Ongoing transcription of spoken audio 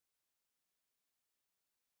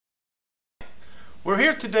We're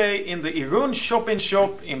here today in the Irun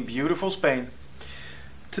shop in beautiful Spain.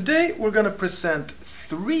 Today we're going to present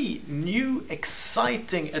 3 new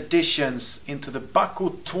exciting additions into the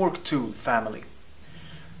Bahco torque tool family.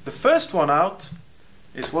 The first one out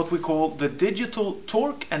is what we call the digital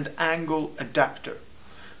torque and angle adapter.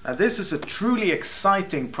 Now this is a truly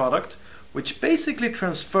exciting product which basically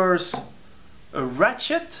transfers a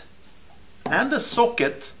ratchet and a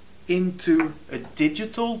socket into a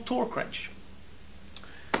digital torque wrench.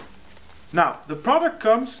 Now the product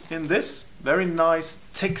comes in this very nice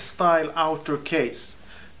textile outer case.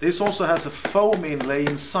 This also has a foam inlay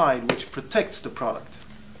inside which protects the product.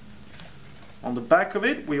 On the back of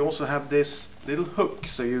it we also have this little hook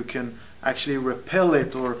so you can actually repel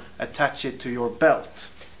it or attach it to your belt.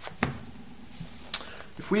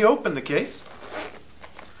 If we open the case,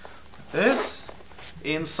 this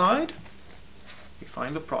inside we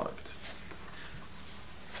find the product.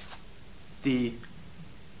 The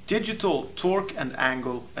digital torque and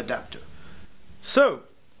angle adapter. So,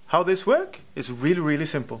 how this works is really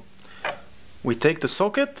simple. We take the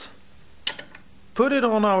socket, put it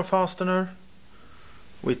on our fastener,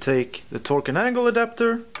 we take the torque and angle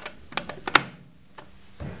adapter,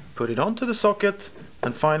 put it onto the socket,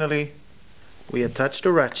 and finally we attach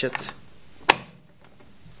the ratchet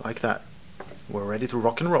like that. We're ready to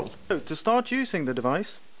rock and roll. So, to start using the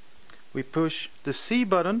device, we push the C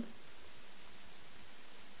button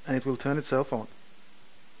and it will turn itself on.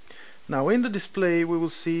 Now in the display we will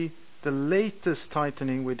see the latest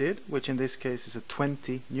tightening we did, which in this case is a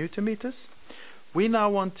 20 Newton meters. We now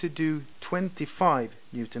want to do 25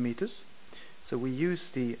 Newton meters. So we use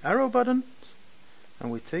the arrow button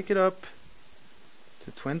and we take it up to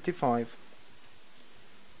 25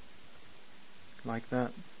 like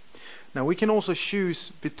that. Now we can also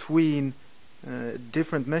choose between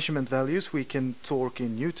different measurement values. We can torque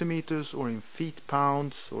in Newton meters or in feet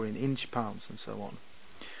pounds or in inch pounds and so on.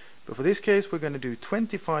 But for this case we're going to do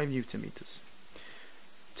 25 Newton meters.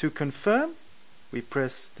 To confirm, we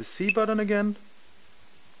press the C button again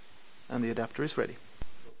and the adapter is ready.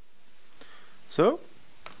 So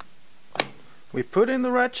we put in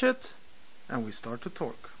the ratchet and we start to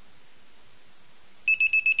torque.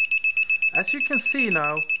 As you can see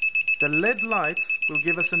now, the LED lights will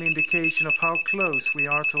give us an indication of how close we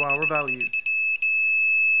are to our value.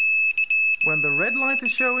 When the red light is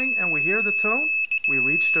showing and we hear the tone, we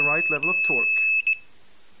reach the right level of torque.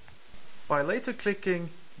 By later clicking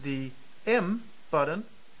the M button,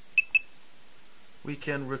 we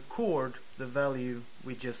can record the value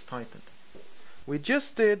we just tightened. We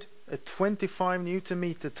just did a 25 Newton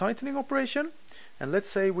meter tightening operation, and let's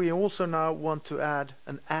say we also now want to add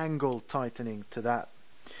an angle tightening to that.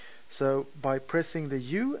 So by pressing the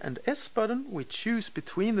U and S button we choose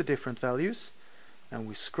between the different values and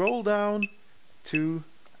we scroll down to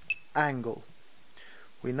angle.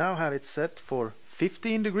 We now have it set for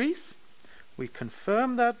 15 degrees. We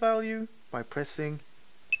confirm that value by pressing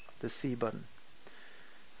the C button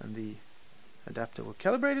and the adapter will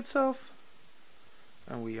calibrate itself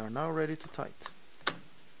and we are now ready to tighten.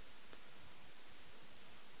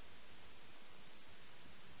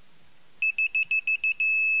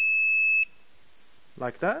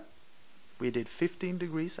 Like that, we did 15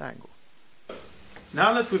 degrees angle.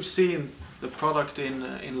 Now that we've seen the product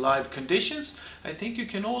in live conditions, I think you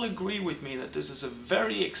can all agree with me that this is a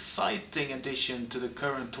very exciting addition to the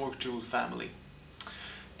current torque tool family.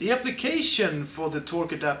 The application for the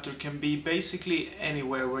torque adapter can be basically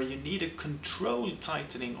anywhere where you need a controlled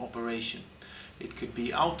tightening operation. It could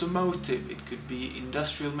be automotive, it could be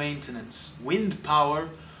industrial maintenance, wind power,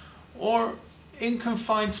 or in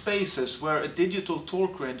confined spaces where a digital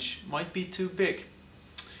torque wrench might be too big.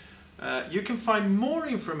 You can find more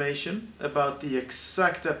information about the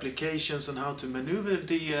exact applications and how to maneuver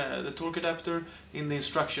the torque adapter in the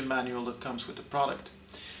instruction manual that comes with the product.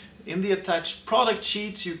 In the attached product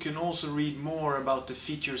sheets you can also read more about the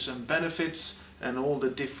features and benefits and all the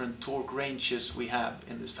different torque ranges we have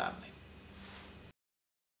in this family.